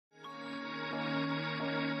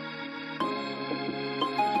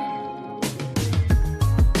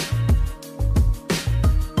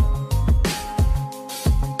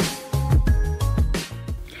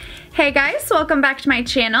Hey guys, welcome back to my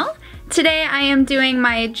channel. Today I am doing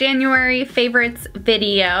my January favorites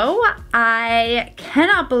video. I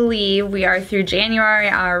cannot believe we are through January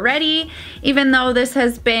already, even though this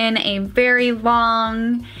has been a very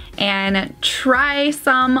long and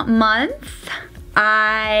try-some month.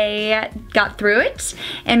 I got through it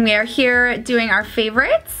and we are here doing our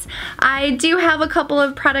favorites. I do have a couple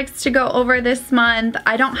of products to go over this month.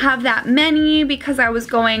 I don't have that many because I was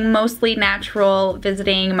going mostly natural,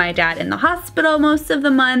 visiting my dad in the hospital most of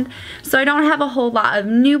the month, so I don't have a whole lot of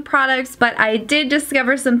new products, but I did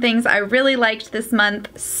discover some things I really liked this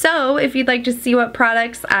month. So if you'd like to see what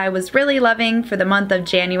products I was really loving for the month of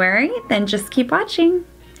January, then just keep watching.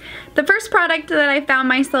 The first product that I found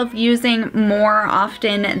myself using more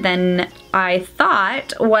often than I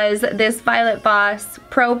thought was this Violet Voss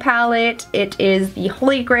Pro palette. It is the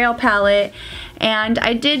Holy Grail palette, and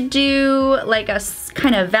I did do like a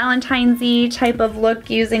kind of Valentine's-y type of look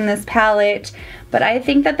using this palette, but I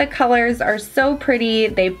think that the colors are so pretty.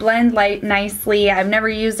 They blend nicely. I've never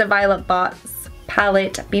used a Violet Voss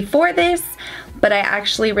palette before this, but I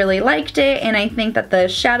actually really liked it, and I think that the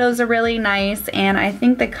shadows are really nice, and I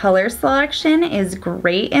think the color selection is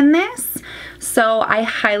great in this, so I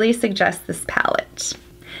highly suggest this palette.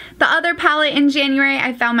 The other palette in January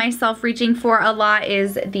I found myself reaching for a lot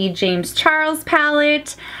is the James Charles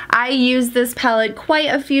palette. I used this palette quite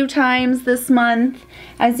a few times this month.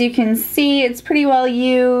 As you can see, it's pretty well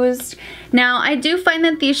used. Now, I do find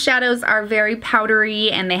that these shadows are very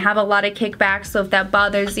powdery and they have a lot of kickback, so if that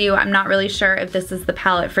bothers you, I'm not really sure if this is the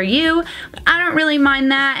palette for you, but I don't really mind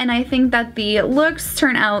that, and I think that the looks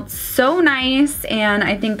turn out so nice, and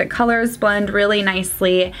I think the colors blend really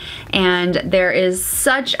nicely, and there is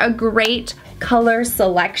such a great color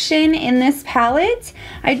selection in this palette.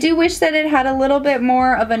 I do wish that it had a little bit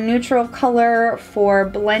more of a neutral color for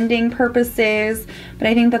blending purposes, but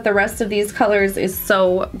I think that the rest of these colors is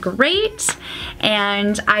so great,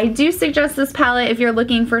 and I do suggest this palette if you're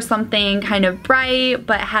looking for something kind of bright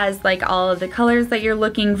but has like all of the colors that you're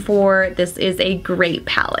looking for. This is a great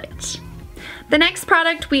palette. The next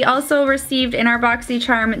product we also received in our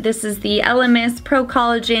BoxyCharm. This is the Elemis Pro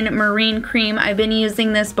Collagen Marine Cream. I've been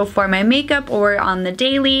using this before my makeup or on the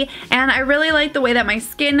daily, and I really like the way that my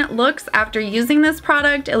skin looks after using this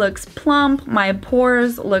product. It looks plump, my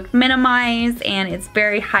pores look minimized, and it's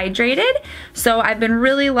very hydrated. So I've been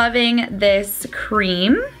really loving this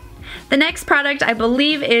cream. The next product I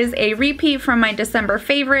believe is a repeat from my December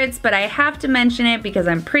favorites, but I have to mention it because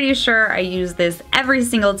I'm pretty sure I use this every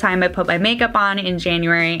single time I put my makeup on in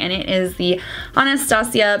January, and it is the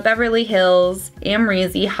Anastasia Beverly Hills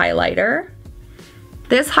Amrezy highlighter.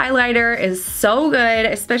 This highlighter is so good,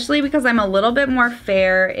 especially because I'm a little bit more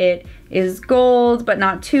fair. It is gold, but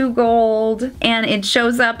not too gold, and it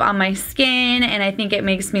shows up on my skin, and I think it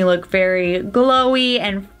makes me look very glowy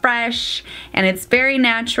and fresh, and it's very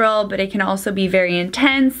natural, but it can also be very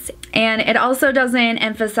intense, and it also doesn't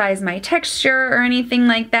emphasize my texture or anything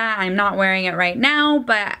like that. I'm not wearing it right now,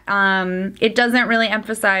 but it doesn't really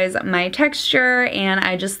emphasize my texture, and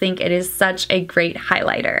I just think it is such a great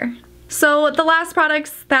highlighter. So the last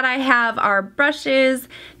products that I have are brushes.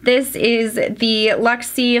 This is the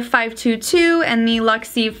Luxie 522 and the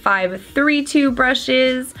Luxie 532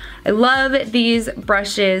 brushes. I love these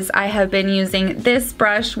brushes. I have been using this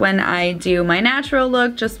brush when I do my natural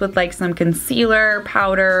look, just with like some concealer,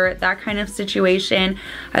 powder, that kind of situation.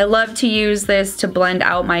 I love to use this to blend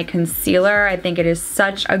out my concealer. I think it is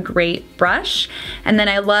such a great brush. And then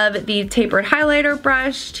I love the Tapered highlighter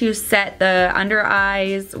brush to set the under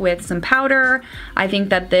eyes with some powder. I think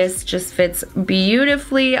that this just fits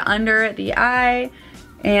beautifully under the eye,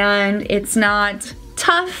 and it's not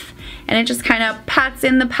tough, and it just kind of pats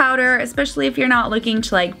in the powder, especially if you're not looking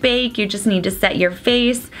to like bake, you just need to set your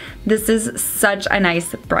face. This is such a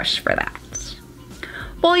nice brush for that.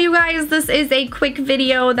 Well, you guys, this is a quick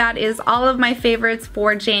video. That is all of my favorites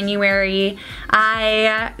for January.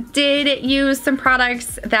 I did use some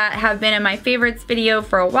products that have been in my favorites video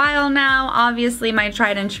for a while now. Obviously, my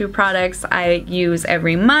tried and true products I use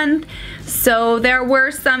every month. So there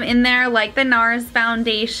were some in there like the NARS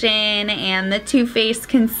foundation and the Too Faced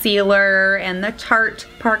concealer and the Tarte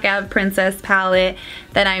Park Ave Princess palette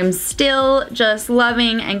that I'm still just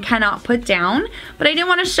loving and cannot put down. But I didn't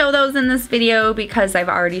want to show those in this video because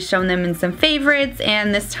I've already shown them in some favorites,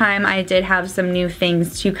 and this time I did have some new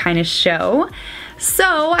things to kind of show.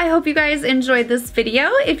 So I hope you guys enjoyed this video.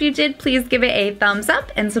 If you did, please give it a thumbs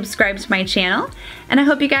up and subscribe to my channel. And I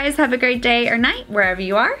hope you guys have a great day or night wherever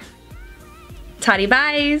you are. Toddy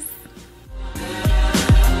byes!